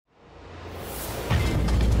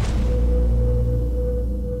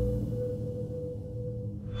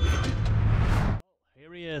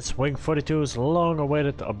is, Wing 42's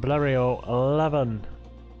long-awaited Bleriot 11.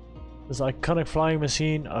 This iconic flying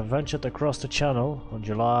machine ventured across the Channel on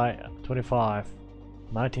July 25,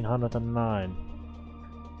 1909.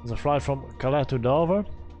 It was a flight from Calais to Dover,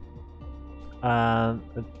 and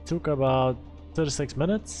it took about 36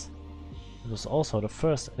 minutes. It was also the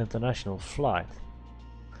first international flight.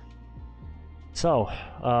 So,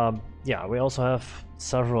 yeah, we also have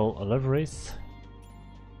several liveries.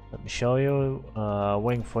 Let me show you.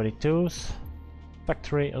 Wing 42's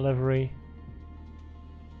factory livery.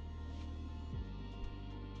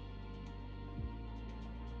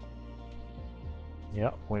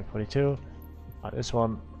 Yeah, Wing 42. This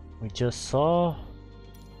one we just saw.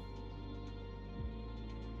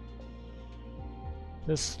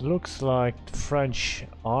 This looks like the French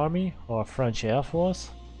Army or French Air Force.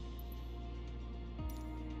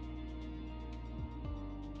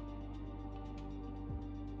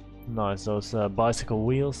 Nice, those bicycle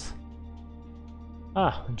wheels.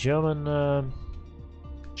 Ah, German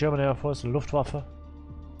Air Force, Luftwaffe.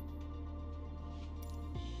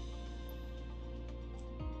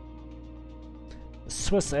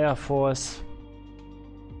 Swiss Air Force.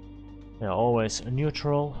 They're always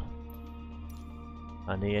neutral.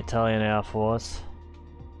 And the Italian Air Force,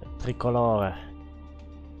 Tricolore.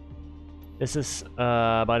 This is,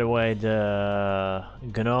 by the way, the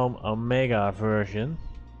Gnome Omega version.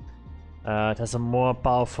 It has a more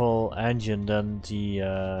powerful engine than the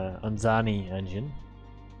Anzani engine,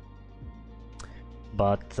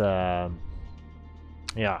 but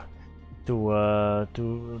yeah, to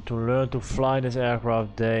learn to fly this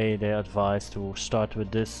aircraft, they advise to start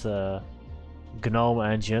with this Gnome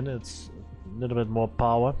engine. It's a little bit more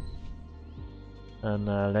power, and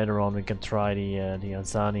later on we can try the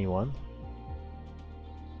Anzani one.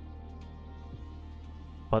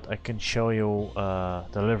 But I can show you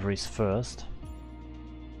the liveries first.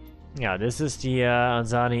 Yeah, this is the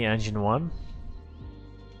Anzani engine 1.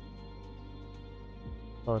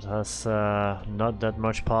 So it has not that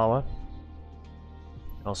much power.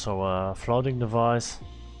 Also a floating device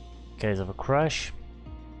in case of a crash.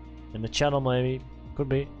 In the channel maybe, could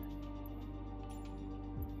be.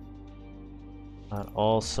 And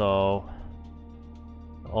also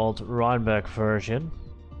the old Rhinebeck version.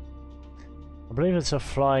 I believe it's a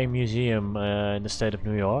flying museum in the state of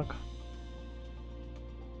New York.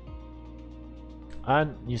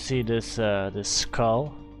 And you see this this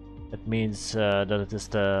skull. It means that it is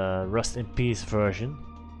the Rest in Peace version.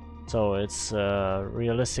 So it's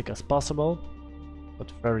realistic as possible, but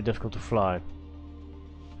very difficult to fly.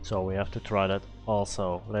 So we have to try that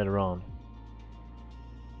also later on.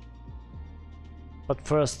 But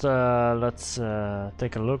first let's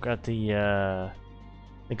take a look at the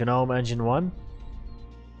Gnome engine 1,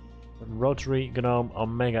 the Rotary Gnome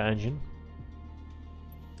Omega engine.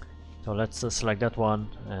 So let's select that one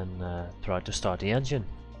and try to start the engine.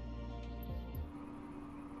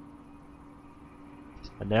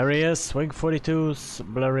 And there he is, Wing 42's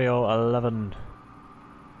Bleriot 11.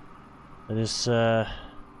 It is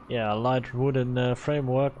yeah, a light wooden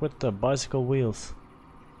framework with the bicycle wheels,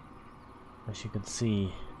 as you can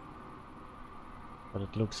see. But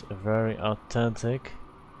it looks very authentic.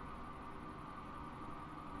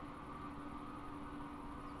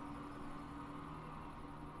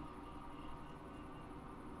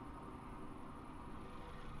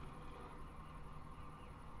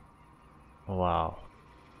 Wow,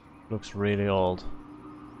 looks really old.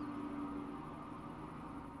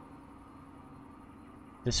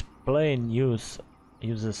 This plane uses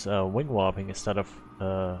wing warping instead of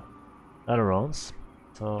ailerons.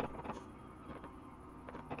 So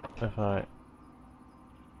if I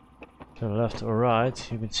turn left or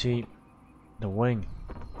right, you can see the wing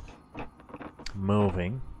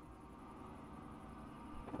moving.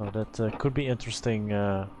 So that could be interesting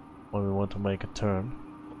when we want to make a turn.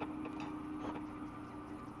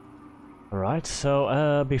 Alright,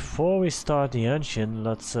 so before we start the engine,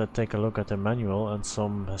 let's take a look at the manual and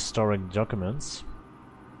some historic documents.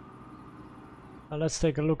 Let's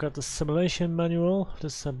take a look at the simulation manual,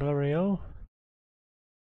 this Bleriot.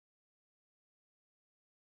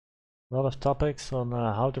 A lot of topics on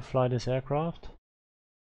how to fly this aircraft.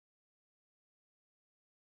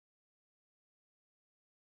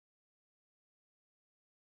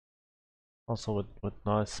 Also with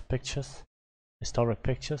nice pictures, historic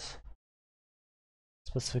pictures.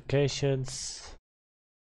 Specifications,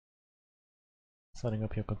 setting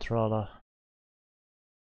up your controller,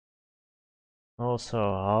 also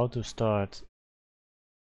how to start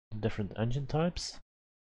different engine types.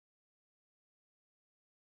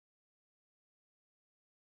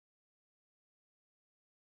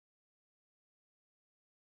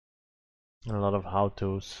 A lot of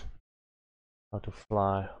how-tos. How to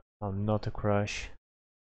fly, how not to crash.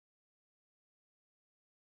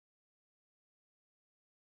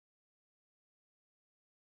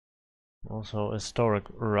 Also historic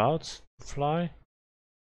routes to fly.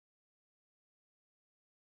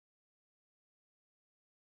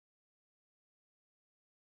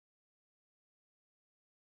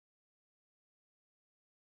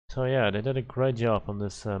 So yeah, they did a great job on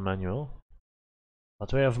this manual.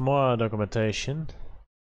 But we have more documentation,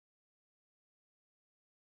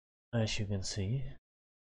 as you can see.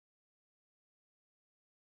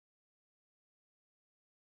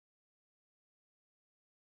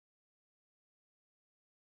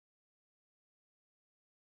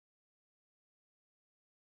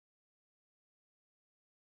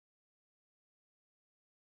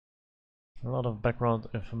 A lot of background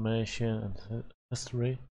information and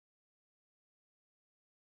history.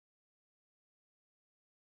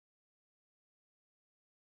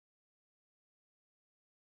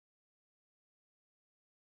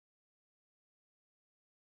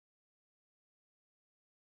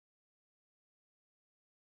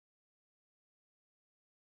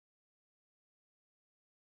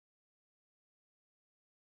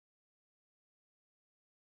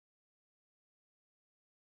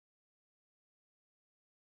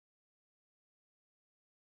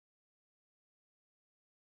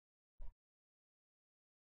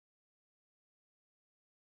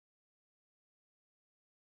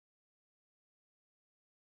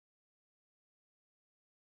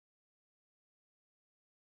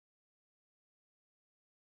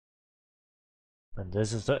 And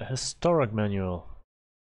this is the historic manual.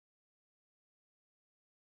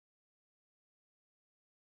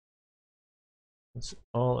 It's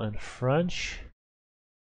all in French.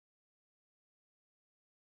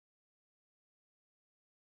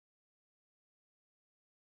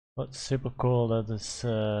 But super cool that is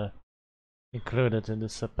included in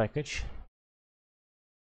this package.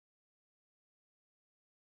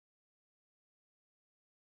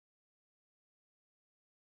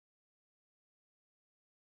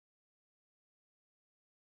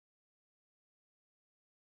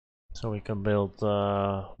 So we can build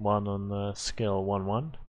one on scale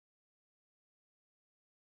 1-1.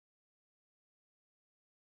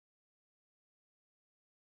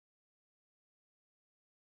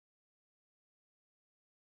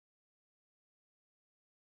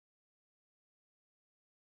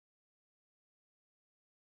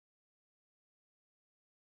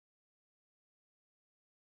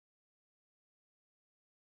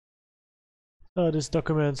 These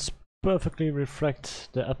documents perfectly reflect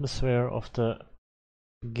the atmosphere of the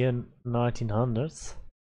begin 1900s.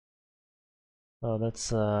 So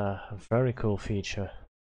that's a very cool feature.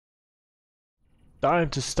 Time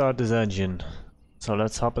to start this engine. So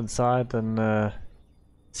let's hop inside and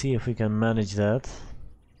see if we can manage that.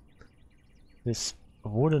 These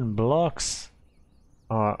wooden blocks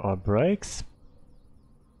are our brakes.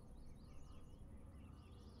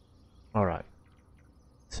 Alright.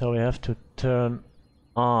 So we have to turn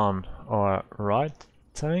on our right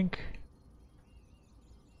tank,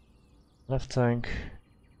 left tank,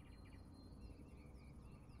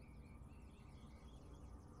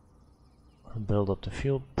 build up the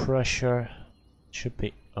fuel pressure, should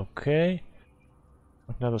be okay.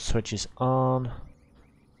 Magneto switch is on.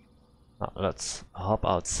 Now let's hop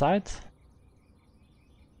outside.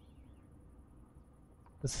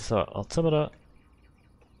 This is our altimeter.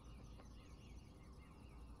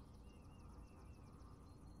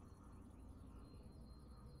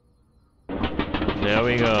 There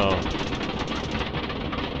we go.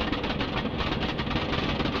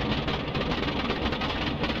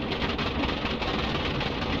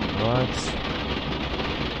 Right.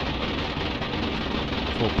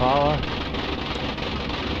 Full power.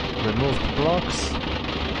 Remove the blocks.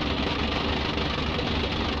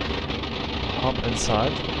 Hop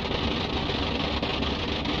inside.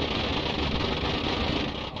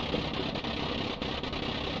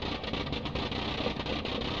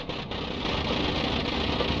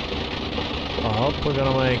 I hope we're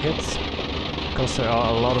gonna make it, because there are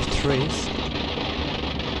a lot of trees.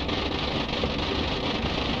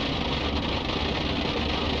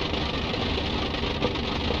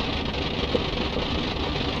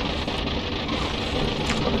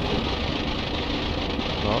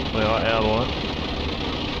 Oh, we are airborne.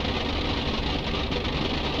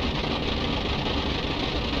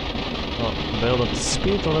 Oh, build up the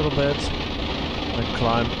speed a little bit and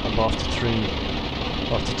climb above the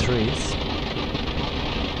trees.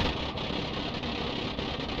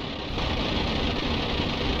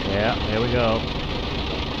 Yeah, here we go.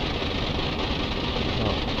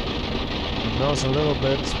 Oh. Smells a little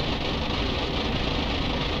bit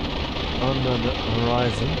under the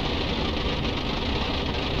horizon.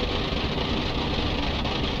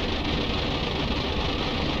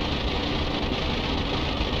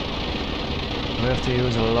 We have to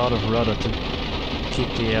use a lot of rudder to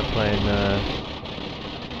keep the airplane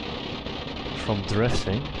from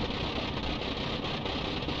drifting.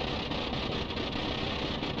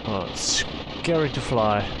 Oh, it's scary to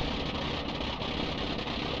fly.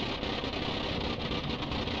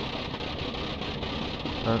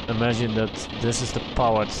 And imagine that this is the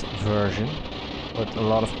powered version with a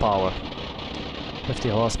lot of power. 50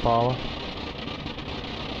 horsepower.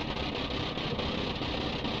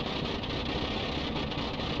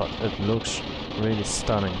 But it looks really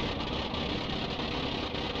stunning.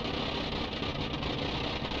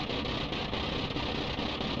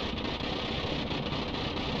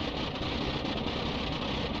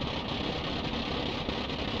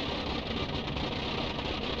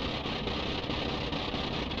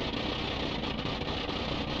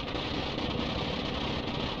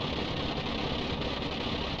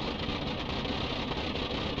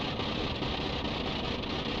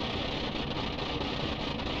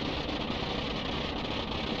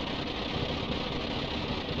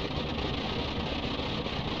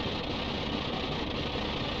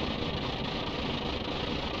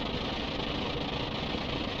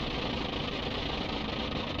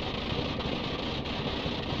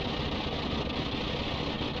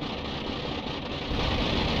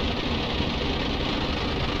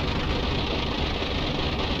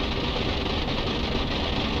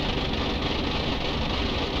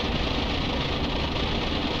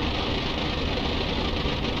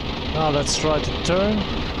 Now let's try to turn.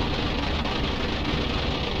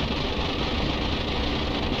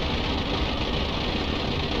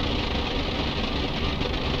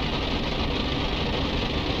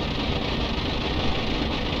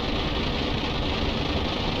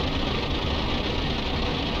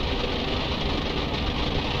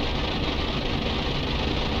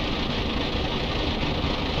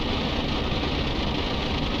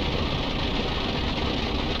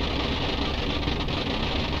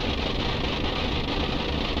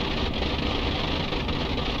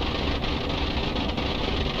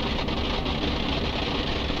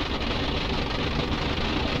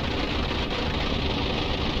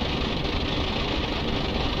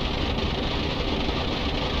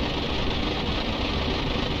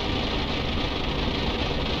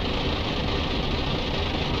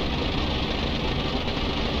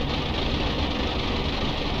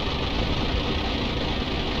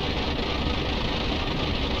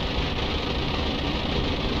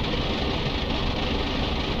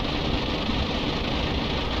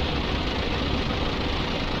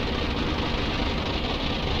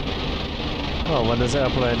 Well, when this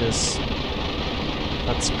airplane is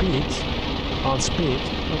at speed, on speed,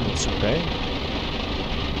 then it's okay.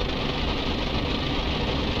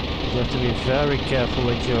 You have to be very careful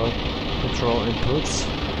with your control inputs.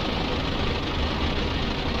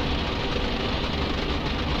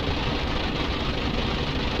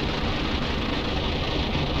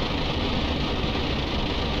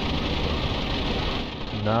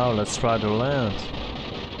 Now let's try to land.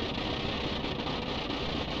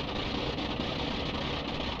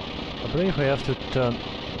 I believe we have to turn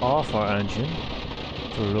off our engine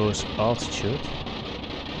to lose altitude.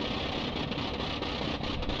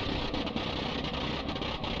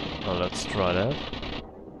 Well, let's try that.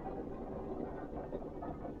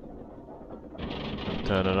 And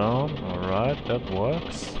turn it on. Alright, that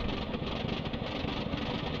works.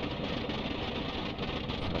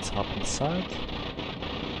 Let's hop inside.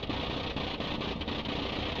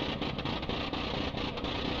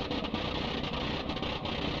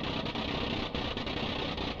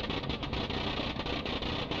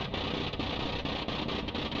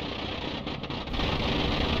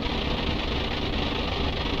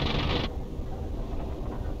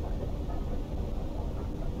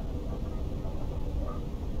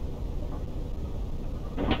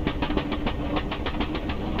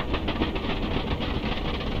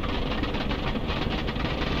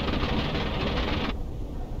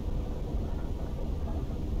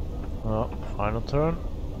 Final turn.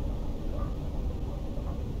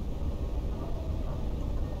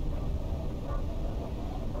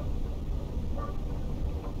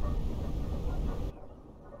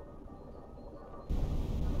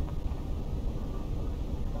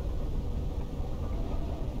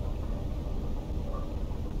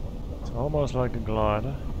 It's almost like a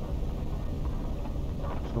glider.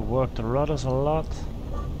 So work the rudders a lot.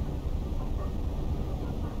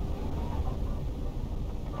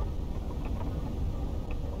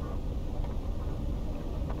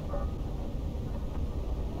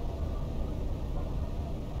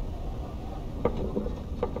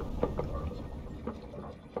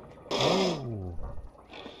 Oh.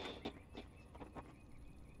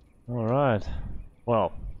 All right.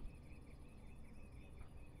 Well,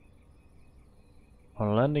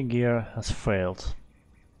 our landing gear has failed.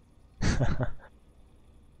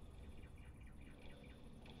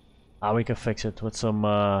 We can fix it with some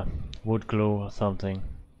wood glue or something.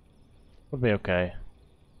 Would be okay.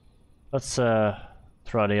 Let's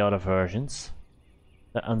try the other versions.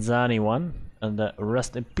 The Anzani one and the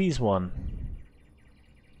Rest in Peace one.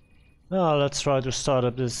 Now let's try to start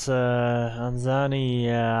up this Anzani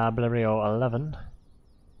Bleriot 11.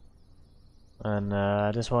 And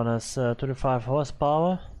this one has 25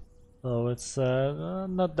 horsepower. So it's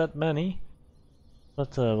not that many.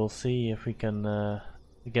 But we'll see if we can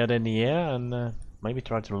get in the air and maybe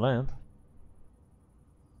try to land.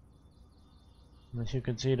 As you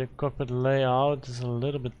can see, the cockpit layout is a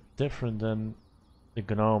little bit different than the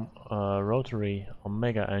Gnome Rotary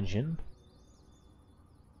Omega engine.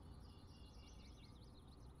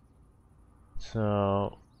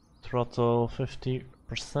 So throttle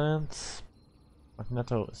 50%,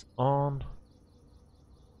 magneto is on.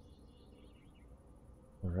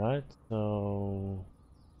 Alright, so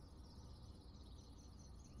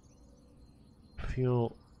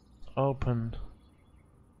fuel open.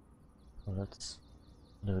 So let's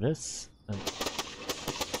do this, and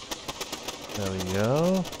there we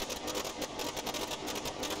go.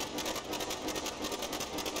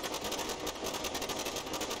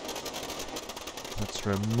 Let's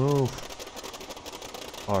remove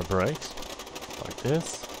our brakes like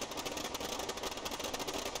this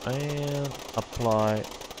and apply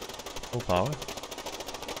full power.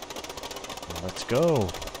 Let's go.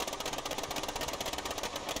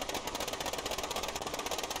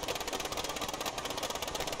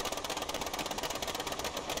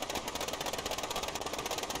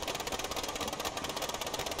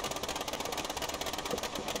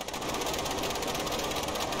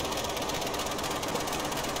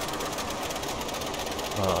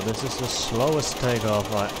 This is the slowest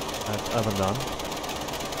takeoff I've ever done.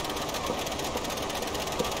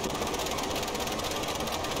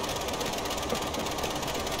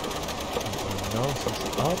 The nose is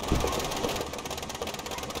up.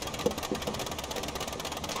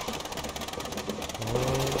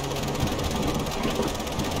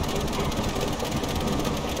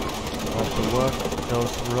 Have to work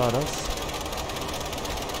those rudders.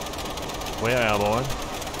 Way airborne.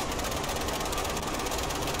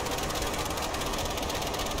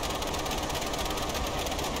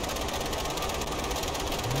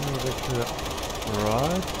 To the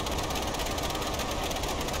right,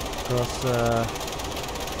 because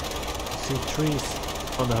see trees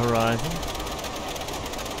on the horizon.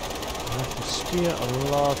 I have to steer a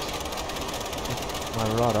lot with my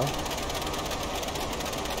rudder.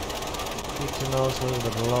 Keep the nose a little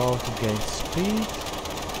bit low to gain speed.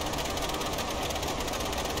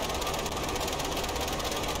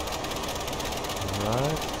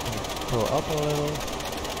 Right, pull up a little.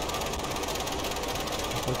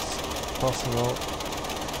 That's possible.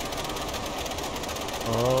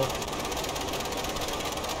 Oh.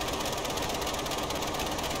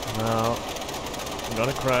 Now, we're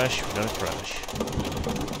gonna crash, we're gonna crash.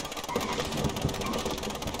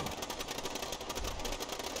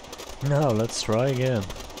 Now, let's try again.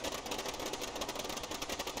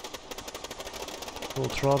 Full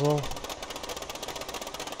throttle.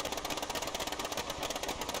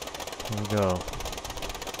 Here we go.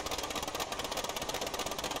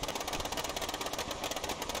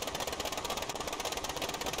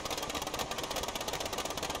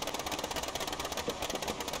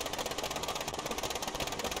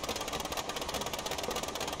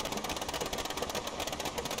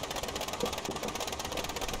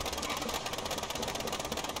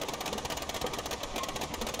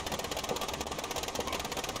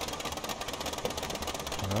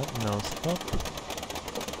 Alright, now stop.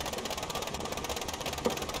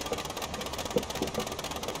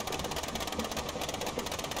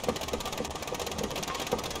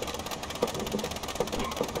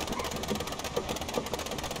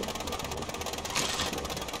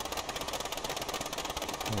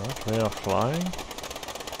 Alright, we are flying.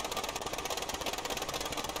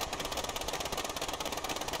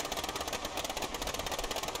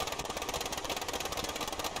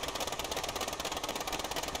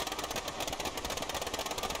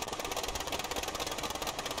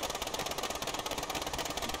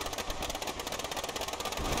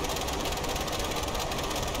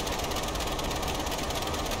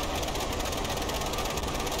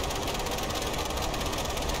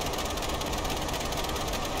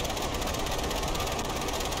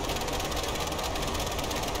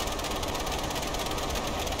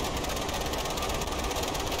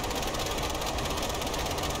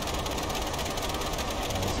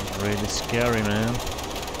 Really scary, man.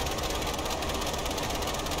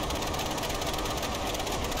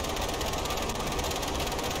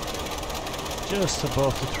 Just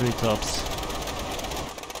above the treetops.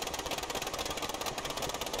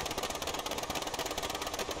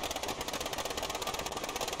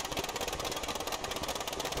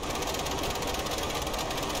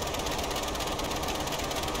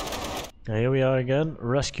 Here we are again,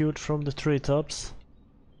 rescued from the treetops.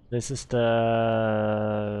 This is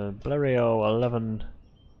the BleriotXI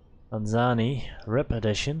Anzani RIP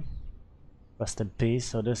edition. Rest in peace.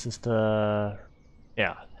 So this is the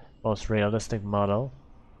most realistic model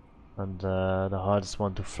and the hardest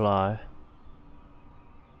one to fly.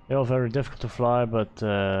 They're all very difficult to fly, but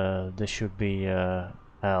this should be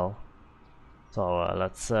hell. So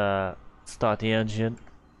let's start the engine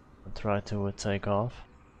and try to take off.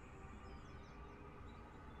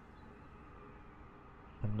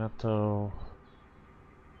 Natto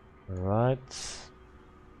right.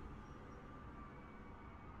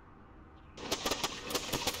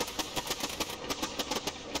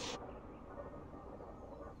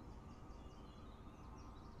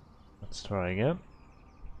 Let's try again.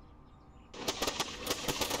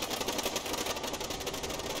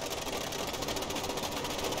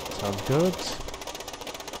 Sounds good.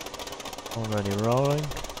 Already rolling.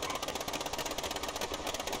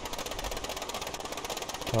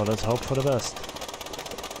 Well, let's hope for the best.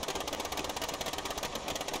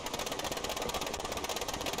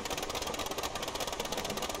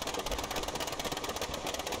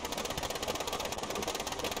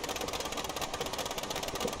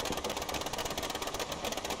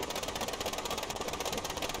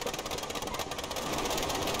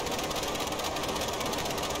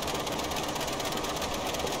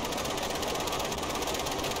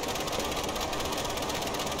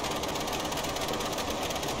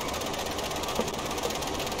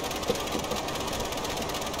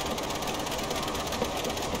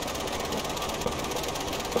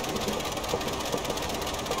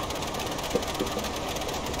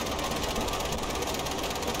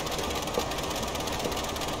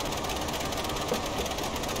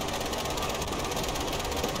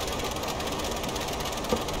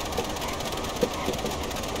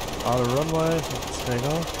 Out of runway, let's take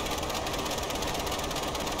off.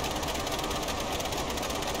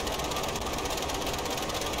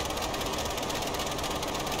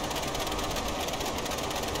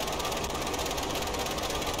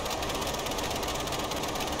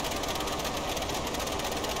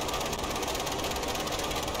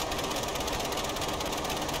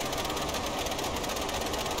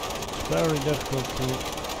 It's very difficult to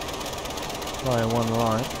fly in one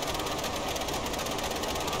line.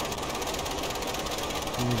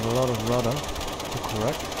 Use a lot of rudder to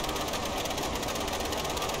correct.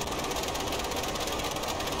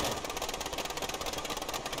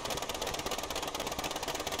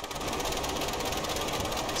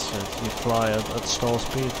 So you fly at stall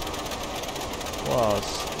speed. Wow,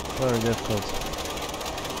 it's very difficult.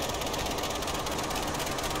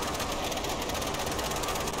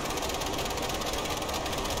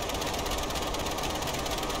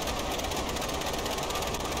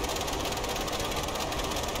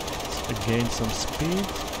 Gain some speed.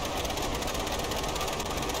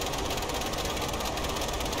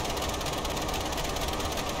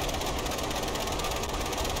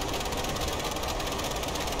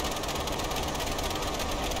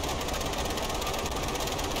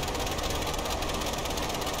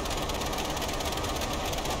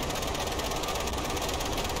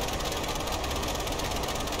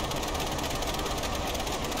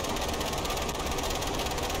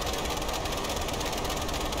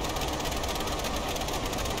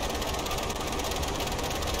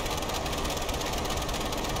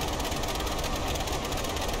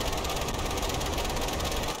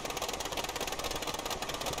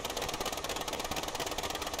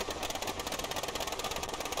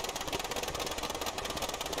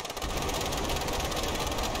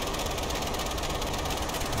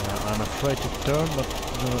 I'm afraid to turn, but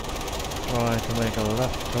I'm gonna try to make a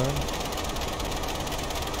left turn.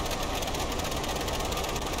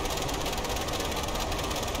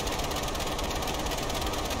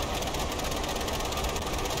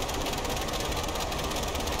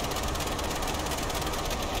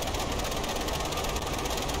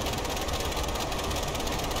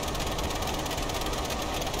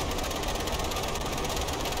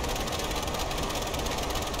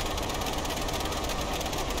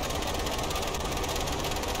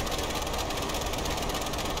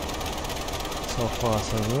 So far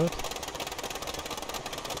so good.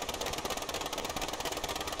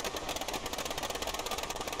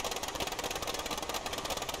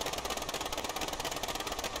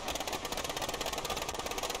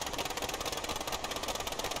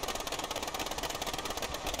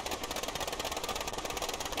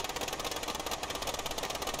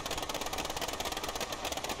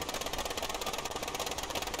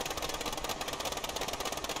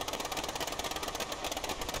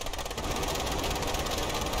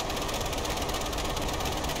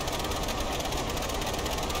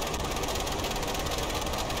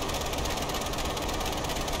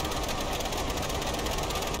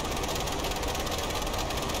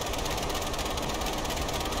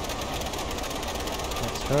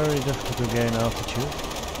 very difficult to gain altitude.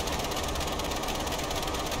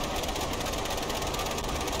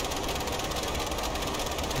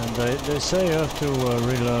 And they say you have to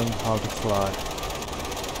relearn how to fly.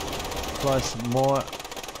 Flies more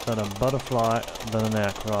than a butterfly than an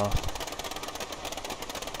aircraft.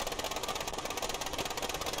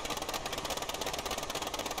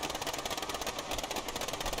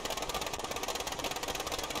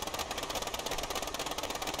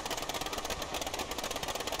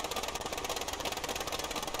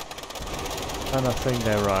 And I think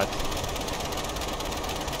they're right.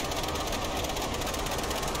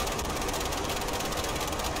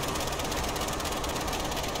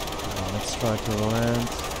 Now let's try to land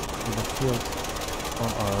in the field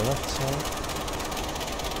on our left side.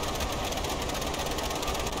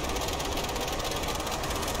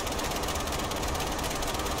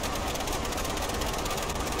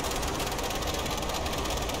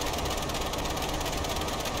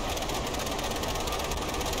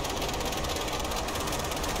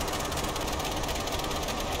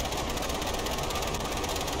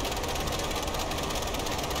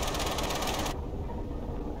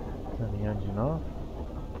 The engine off.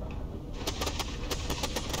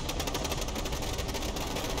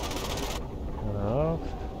 Turn it off.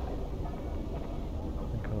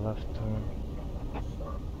 Make a left turn.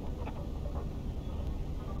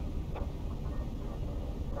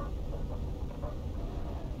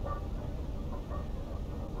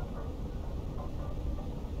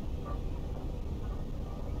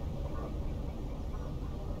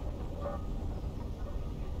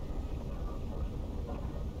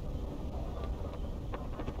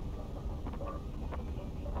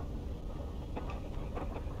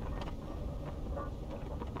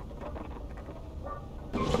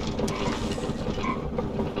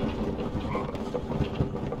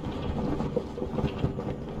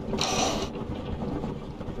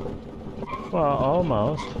 Well,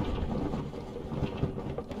 almost.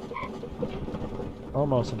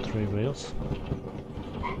 Almost on 3 wheels.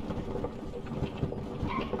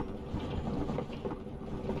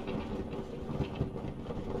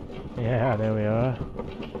 Yeah, there we are.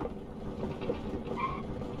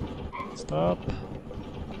 Stop.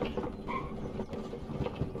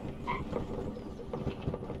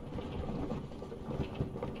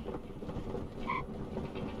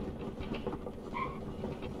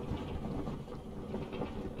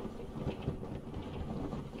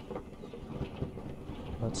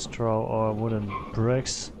 Let's throw our wooden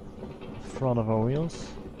bricks in front of our wheels.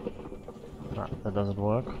 Ah, that doesn't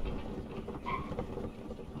work.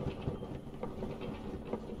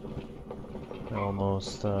 We're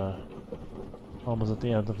almost at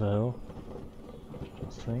the end of the hill, I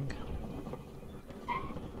think.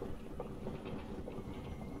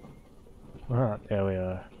 Alright, there we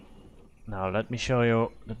are. Now let me show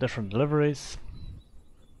you the different liveries.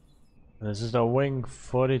 This is the Wing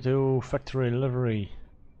 42 factory livery.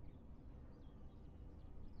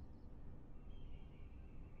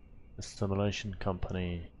 The simulation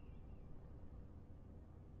company.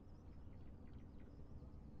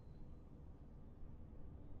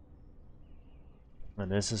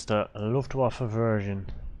 And this is the Luftwaffe version.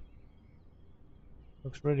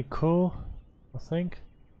 Looks really cool, I think.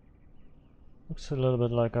 Looks a little bit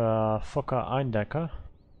like a Fokker Eindecker.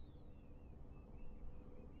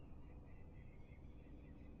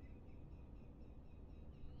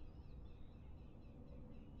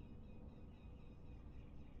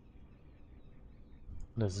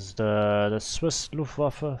 This is the Swiss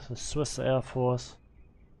Luftwaffe, the Swiss Air Force.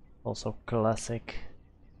 Also classic.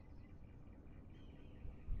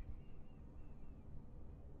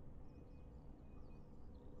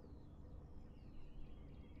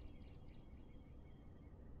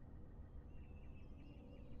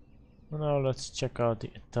 Now let's check out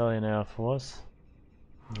the Italian Air Force.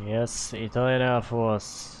 Yes, the Italian Air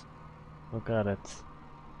Force. Look at it.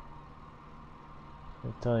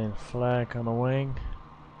 Italian flag on the wing.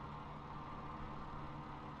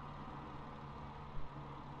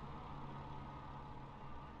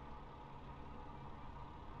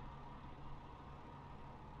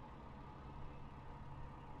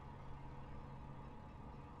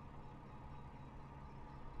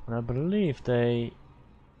 And I believe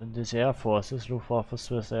this Air Force, this Luftwaffe,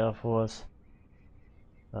 Swiss Air Force,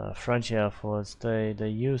 French Air Force, they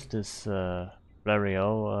used this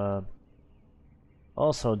Bleriot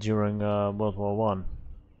also during World War One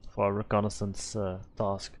for reconnaissance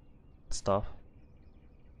task stuff.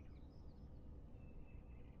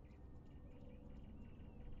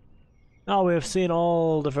 Now we have seen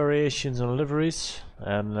all the variations on liveries,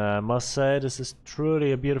 and I must say this is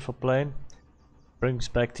truly a beautiful plane. brings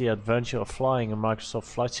back the adventure of flying in Microsoft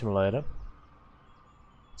Flight Simulator.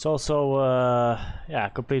 It's also yeah,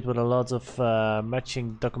 complete with a lot of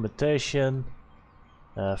matching documentation,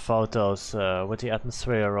 photos with the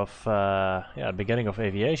atmosphere of yeah, beginning of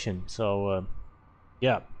aviation. So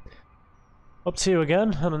yeah, hope to see you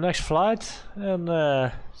again on the next flight,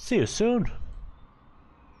 and see you soon.